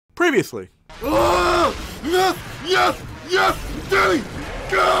Previously. Oh, yes, yes, yes, Daddy!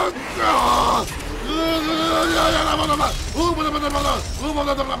 Come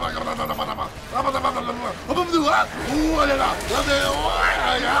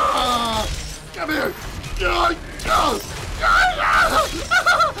here!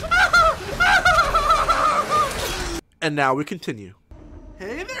 And now we continue.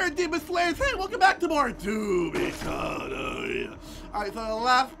 Hey there, Demon Slayers! Hey, welcome back to more Doom Eternal. Alright, so the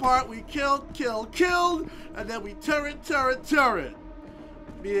last part we killed, and then we turret.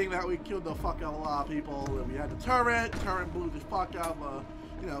 Meaning that we killed the fuck out of a lot of people, and we had the turret blew the fuck out of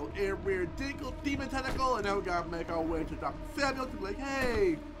air weird demon tentacle, and now we gotta make our way to Dr. Samuel to be like,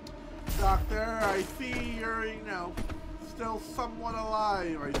 hey, Doctor, I see you're, still somewhat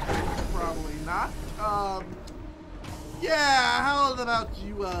alive. I think probably not. Yeah, how about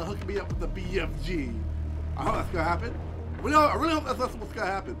you hooking me up with the BFG? I hope that's gonna happen. I really hope that's what's gonna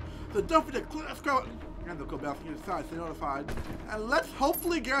happen. So don't forget to click that subscribe button, and they'll go back to your side, stay notified. And let's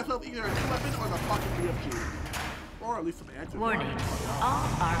hopefully get ourselves either a new weapon or the fucking BFG. Or at least some answers. Warning, all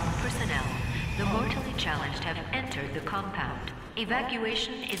armed personnel, the mortally challenged have entered the compound.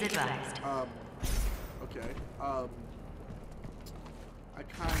 Evacuation is advised. Okay. I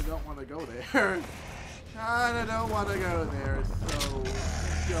kinda don't want to go there. I don't want to go there, so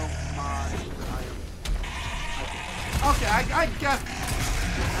don't mind. Okay, I guess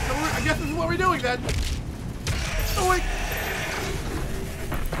this is what we're doing then. Oh wait.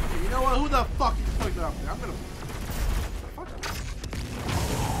 You know what? Who the fuck is putting that up there? I'm gonna. Fuck it.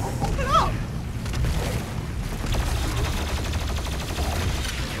 Open up.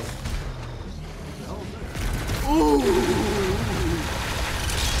 Ooh.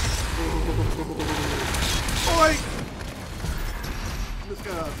 Boy! I'm just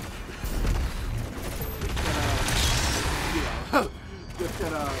gonna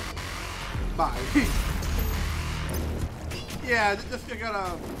bye. Yeah, just gotta. I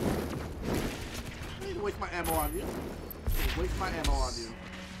need to waste my ammo on you.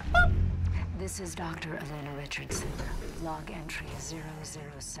 This is Dr. Elena Richardson. Log entry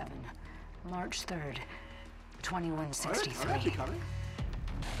 007. March 3rd, 2163. Are they actually coming?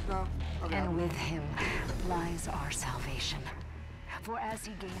 No. Okay. And with him lies our salvation. For as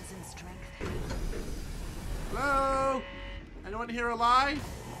he gains in strength. Hello? Anyone here alive?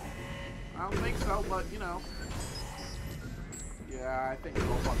 I don't think so, but Yeah, I think we're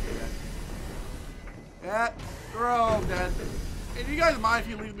all fucking dead. Yeah, we're all dead. And you guys mind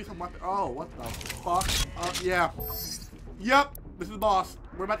if you leave me some weapon? Oh, what the fuck? Yeah. Yep, this is the boss.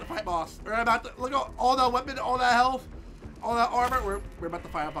 We're about to fight boss. We're about to look at all that weapon, all that health. All that armor, we're about to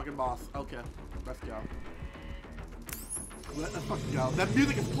fight a fucking boss. Okay, let's go. Let's fucking go. That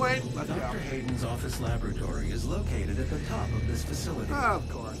music is playing. Let's go. Dr. Hayden's office laboratory is located at the top of this facility. Of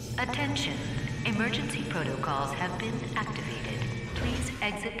course. Attention, emergency protocols have been activated. Please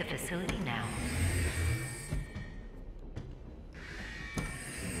exit the facility now.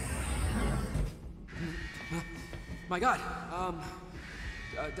 My God,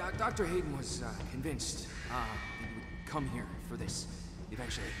 Dr. Hayden was convinced he would come here for this,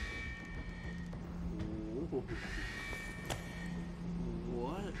 eventually. Ooh.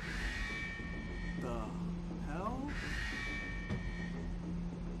 What the hell?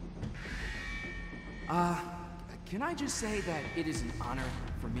 Can I just say that it is an honor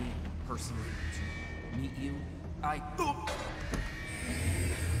for me, personally, to meet you?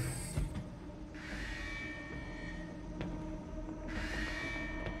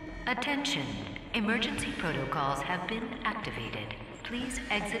 Attention, emergency protocols have been activated. Please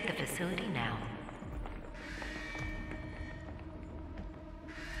exit the facility now.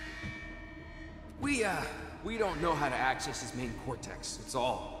 We don't know how to access his main cortex. It's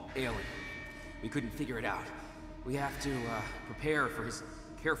all alien. We couldn't figure it out. We have to prepare for his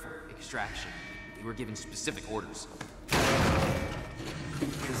careful extraction. We were given specific orders.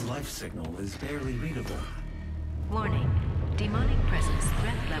 His life signal is barely readable. Warning, demonic presence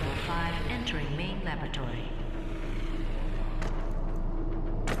threat level 5 entering main laboratory.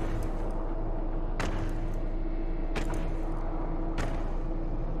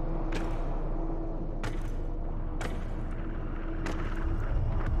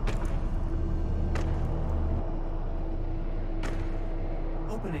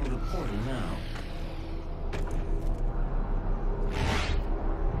 Opening the portal now.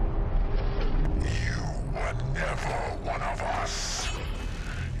 You were never one of us.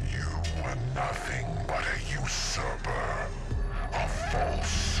 You were nothing but a usurper, a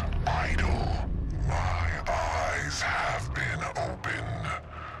false idol. My eyes have been opened.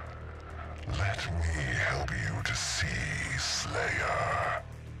 Let me help you to see, Slayer.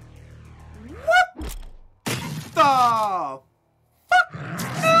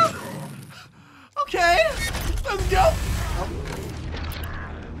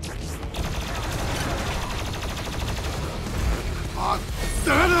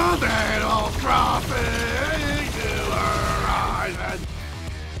 Little crossing to horizon.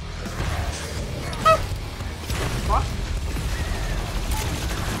 What?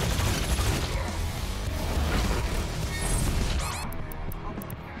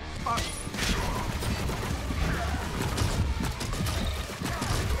 Fuck.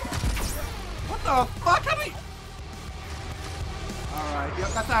 What the fuck? How do we... Alright, yep,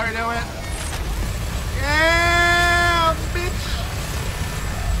 that's how we do it. Yeah, bitch!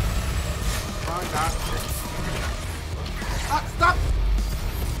 Oh, God. Stop!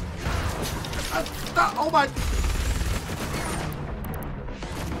 Stop! Oh my...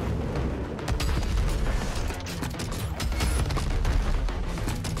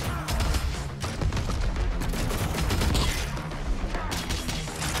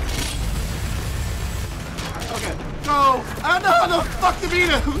 Okay, so I don't know how the fuck to beat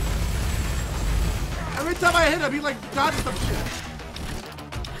him. Every time I hit him, he like dodges some shit.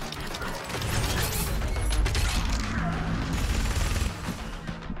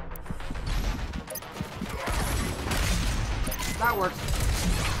 That works.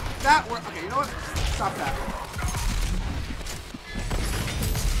 That works. Okay, you know what? Stop that.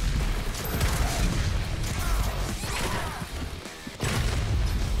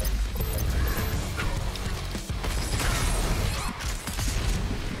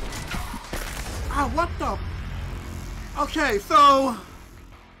 Ah, what the? Okay, so...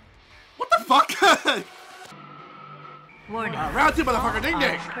 What the fuck? Warning. Round two, motherfucker. Ding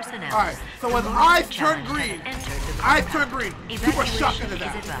ding. Alright, so when eyes turn green, super shock into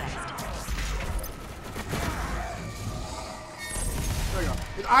that. There you go.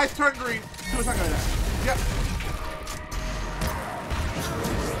 His eyes turn green, super shock into that. Yep.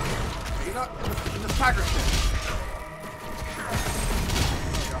 Okay, you know, in this tiger shit.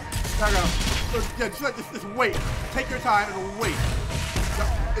 There you go. So, yeah, just like this wait. Take your time and wait.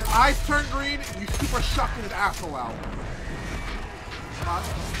 His eyes turn green, you super shock his asshole out. Come on.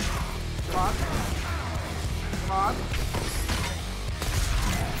 Come on. Come on.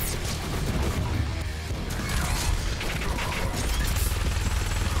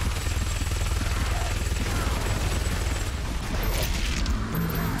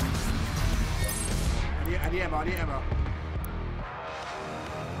 I need ammo, I need ammo.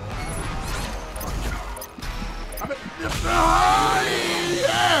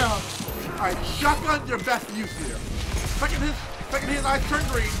 Yeah! Alright, shotgun's your best use here. Second his eyes turn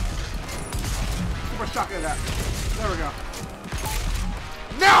green. Super shotgun that. There we go.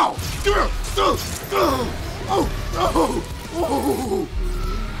 Now! Oh!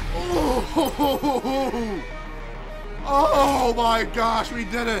 Oh my gosh, we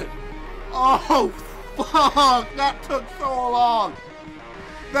did it! Oh fuck! That took so long!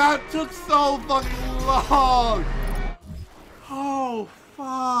 That took so fucking long! Oh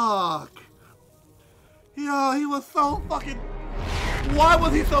fuck! Yo, he was so fucking... Why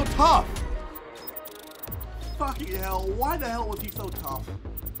was he so tough? Fucking hell, why the hell was he so tough?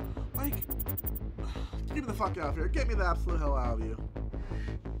 Like, get me the fuck out of here. Get me the absolute hell out of you.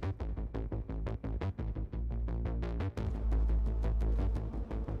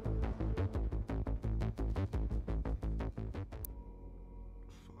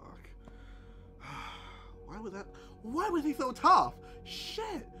 Fuck. Why was he so tough?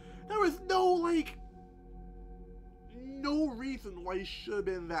 Shit! There was no, like... No reason why he should have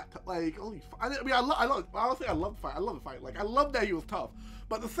been that tough. Like, holy I mean, honestly, I love the fight. I love the fight. Like, I love that he was tough.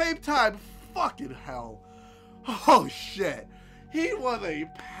 But at the same time, fucking hell. Oh, shit. He was a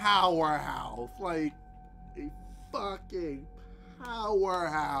powerhouse. Like, a fucking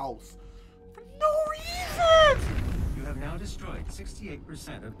powerhouse. For no reason! You have now destroyed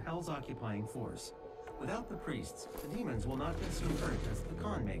 68% of Hell's occupying force. Without the priests, the demons will not consume Earth as the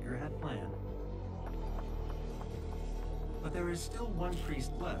Con Maker had planned. But there is still one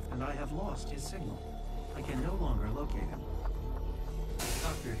priest left, and I have lost his signal. I can no longer locate him.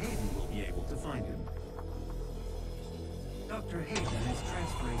 Dr. Hayden will be able to find him. Dr. Hayden is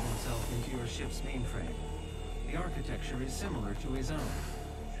transferring himself into your ship's mainframe. The architecture is similar to his own.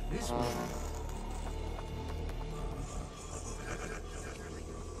 This will...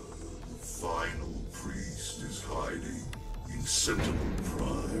 The final priest is hiding in Sentinel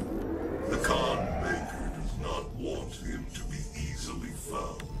Prime. The Con Maker does not want him to be easily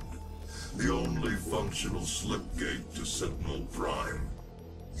found. The only functional slipgate to Sentinel Prime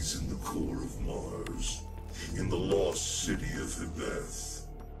is in the core of Mars, in the lost city of Bethesda.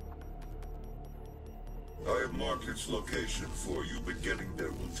 I have marked its location for you, but getting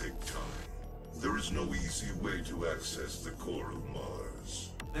there will take time. There is no easy way to access the core of Mars.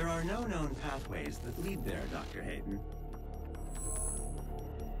 There are no known pathways that lead there, Dr. Hayden.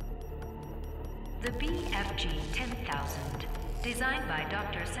 The BFG 10,000, designed by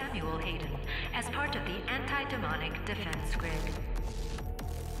Dr. Samuel Hayden as part of the anti-demonic defense grid.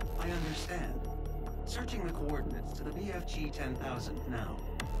 I understand. Searching the coordinates to the BFG 10,000 now.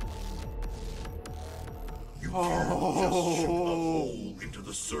 You can't just shoot a hole into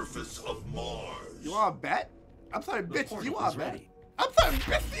the surface of Mars. You want to bet? I'm sorry, bitch, you want to bet? Ready. I'm sorry,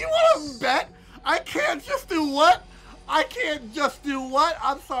 bitch, you want to bet? I can't just do what? I can't just do what?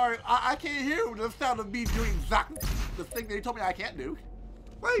 I'm sorry, I can't hear the sound of me doing exactly the thing they told me I can't do.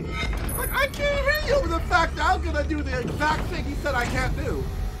 Like I can't hear you over the fact that I'm gonna do the exact thing he said I can't do.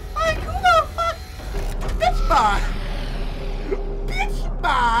 Like, who the fuck? Bitch, bye. Bitch,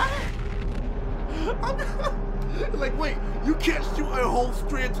 bye. I'm like, wait, you can't shoot a whole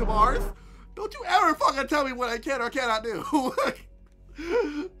strand to Mars? Don't you ever fucking tell me what I can or cannot do.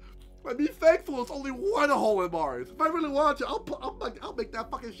 I'd be thankful it's only one hole in Mars. If I really want to, I'll make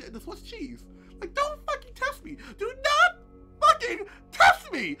that fucking shit into Swiss cheese. Like, don't fucking test me. Do not fucking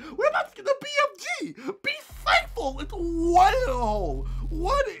test me. We're about to get the BFG. Be thankful it's one little hole.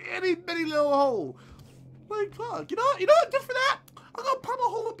 One itty bitty little hole. Like, fuck. You know what? Just for that, I'm gonna pop a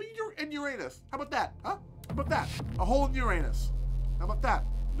hole up in Uranus. How about that? Huh? How about that? A hole in Uranus. How about that?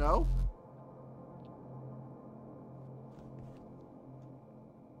 No?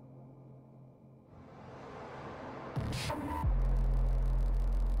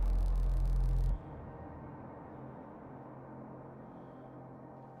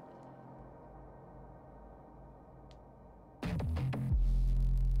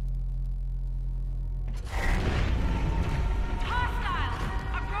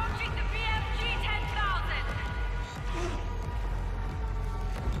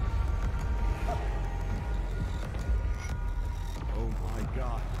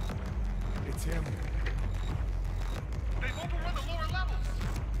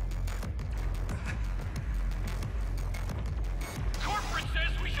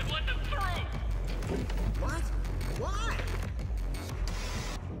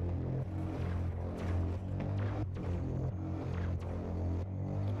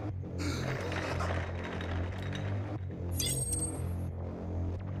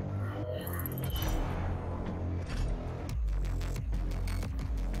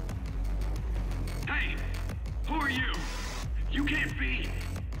 Who are you? You can't be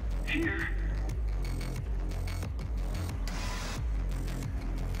here.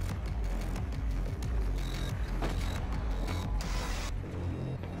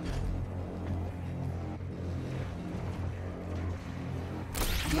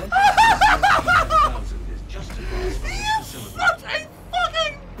 Such a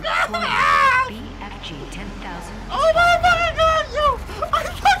fucking badass! BFG 10,000. Oh my fucking god, yo! I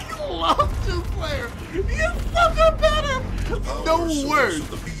fucking love this player! He is fucking better! No words!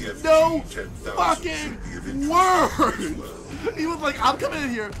 No fucking words! He was like, I'm coming in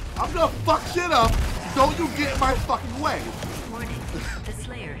here, I'm gonna fuck shit up, don't you get in my fucking way! Warning, the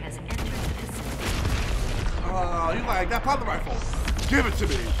Slayer has entered the facility. You like that pump rifle? Give it to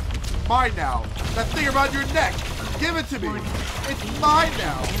me! Mine now! That thing around your neck! Give it to me! It's mine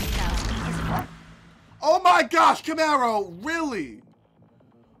now! 10,000 is full. Oh my gosh, Camaro! Really?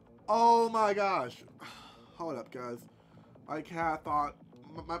 Oh my gosh. Hold up, guys. My cat thought...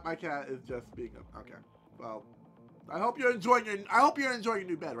 My cat is just being... Okay. Well... I hope you're enjoying your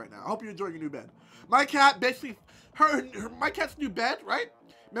new bed right now. I hope you're enjoying your new bed. My cat basically... My cat's new bed, right?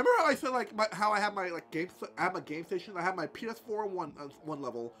 Remember how I said, like, how I have my, like, game... I have my game station? I have my PS4 on one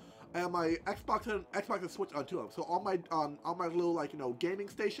level. And my Xbox and Switch on two of them. So on my little, like, you know, gaming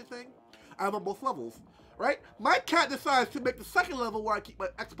station thing, I have on both levels, right? My cat decides to make the second level where I keep my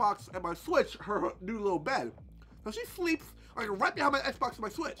Xbox and my Switch her new little bed. So she sleeps like right behind my Xbox and my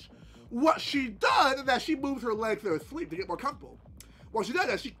Switch. What she does is that she moves her legs there asleep to get more comfortable. What she does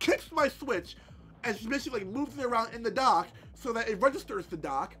is she kicks my Switch and she basically like moves it around in the dock so that it registers the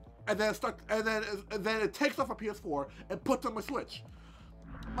dock and then it takes off my PS4 and puts on my Switch.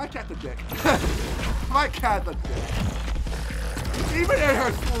 My cat's a dick. My cat's a dick. Even in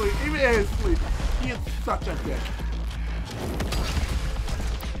her sleep, even in his sleep, he is such a dick.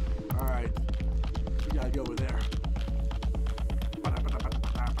 Alright. We gotta go over there.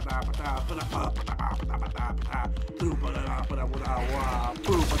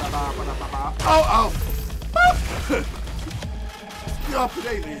 Oh! You're up to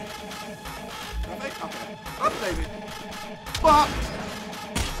Daisy. Okay. Up to Daisy. Fuck!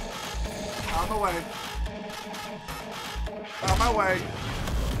 Out of my way. Out of my way.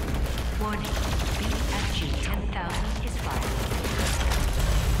 Warning, BFG 10,000 is fired.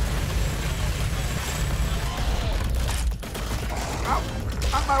 Out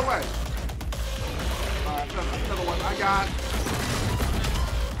of my way. Another one. I got.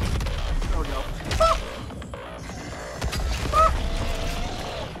 There we go.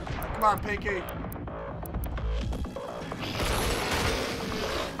 Come on, Pinky.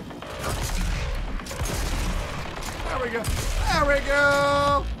 There we go. There we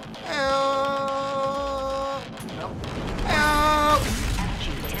go. Help. Nope. Help. FG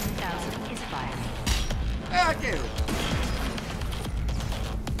 10,000 is firing. Thank you.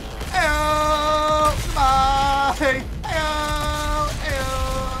 Help. Bye. Help.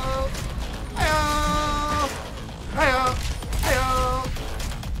 Help. Help. Help. Help.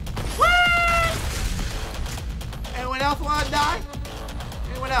 What? Anyone else want to die?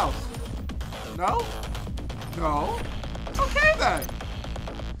 Anyone else? No? No? Okay then.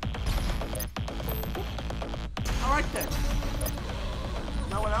 Alright then.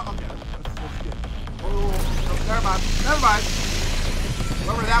 No one else? Okay. Let's get. Oh, no, never mind. Never mind.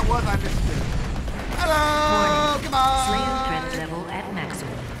 Whoever that was, I missed it. Hello! Come on! Slayer threat level at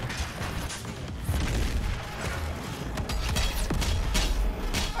maximum.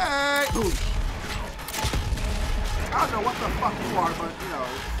 Hey! Ooh. I don't know what the fuck you are, but you know.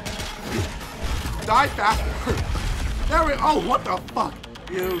 Die faster. There we oh, what the fuck?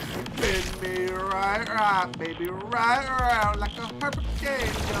 You spin me right around, baby, right around like a perfect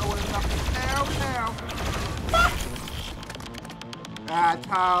game going up and down. That's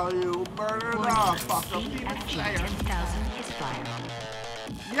how you murder the fucking demon FG slayer. 10,000 is firing.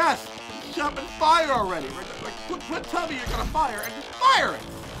 Yes! Jump and fire already! Like, tell me you're gonna fire and just fire it!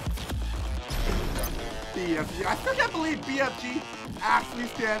 BFG. I still can't believe BFG actually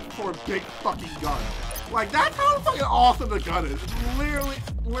stands for big fucking gun. Like, that's how fucking awesome the gun is. It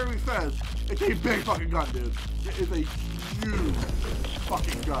literally says it's a big fucking gun, dude. It is a huge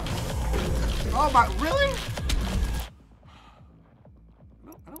fucking gun. Oh my, really?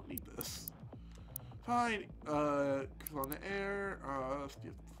 No, I don't need this. Fine, on the air, let's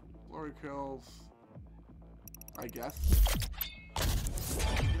get glory kills. I guess.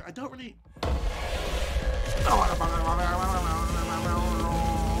 I don't really. I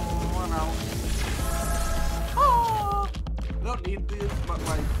don't need these, but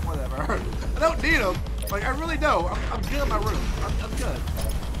like, whatever. I don't need them. Like, I really don't. I'm good in my room. I'm good.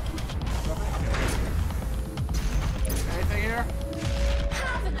 Okay. Anything here?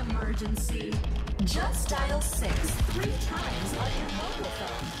 Have an emergency. Just dial 6 3 times on your mobile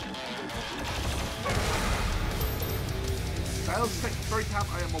phone. Dial 6 3 times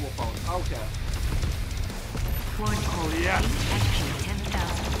on your mobile phone. Okay. Warning. Oh, yeah. FG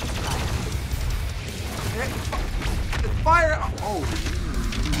 10,000 is firing. It's fire! Oh!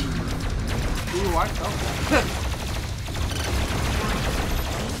 Ooh, I felt that.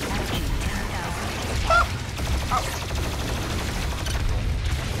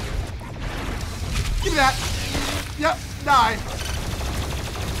 Give me that! Yep, die!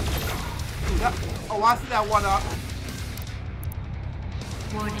 Ooh, that, oh, I see that one up.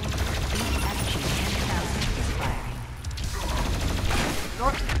 Warning. FG 10,000 is firing. You know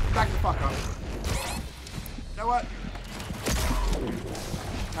what? Back the fuck up. You know what?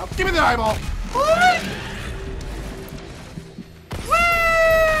 Now give me the eyeball! What?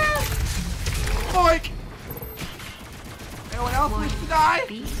 Boink! Anyone else needs to die?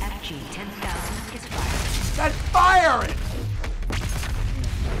 BFG 10,000 is firing. Then fire it!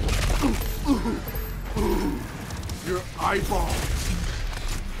 Ooh, your eyeball.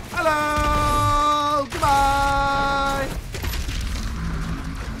 Hello! Goodbye!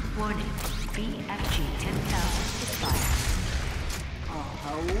 Warning. BFG 10,000 is firing. Oh, I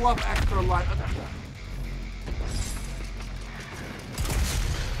love extra life.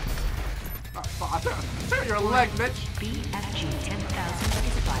 Turn your leg, bitch. BFG 10,000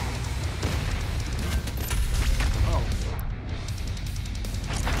 is firing. Oh.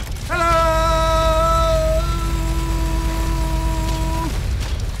 Hello!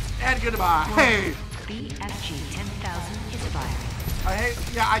 And goodbye. Hey! BFG 10,000 is firing. I hate,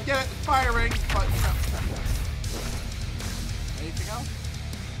 yeah, I get it, it's firing, but, you know. Anything else?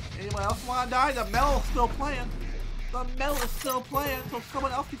 Anyone else want to die? The metal is still playing. The metal is still playing, so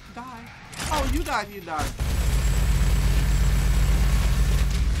someone else needs to die. Oh, you died, you died.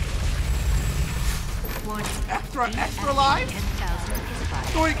 Warning. Extra life? 10,000 is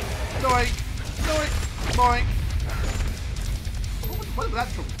firing. Doink, doink, doink, boink. What is that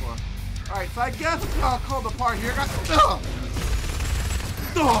triple for? Alright, so I guess it's gonna call the party here, guys.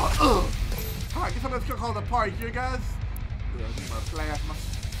 Alright, I guess I'm just gonna call the party here, guys. I need more plasma.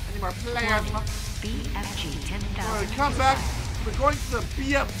 I need more plasma. BFG 10,000. Alright, come back. We're going to the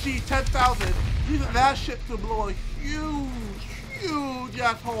BFG 10,000. Using that shit to blow a huge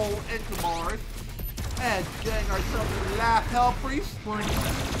ass hole into Mars. And getting ourselves a last hell priest.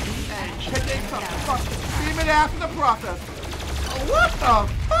 And kicking some fucking demon ass in the process. What the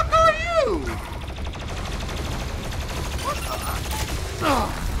fuck are you? What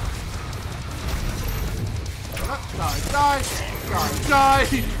the? Die.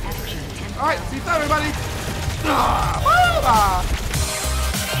 Alright, peace out everybody.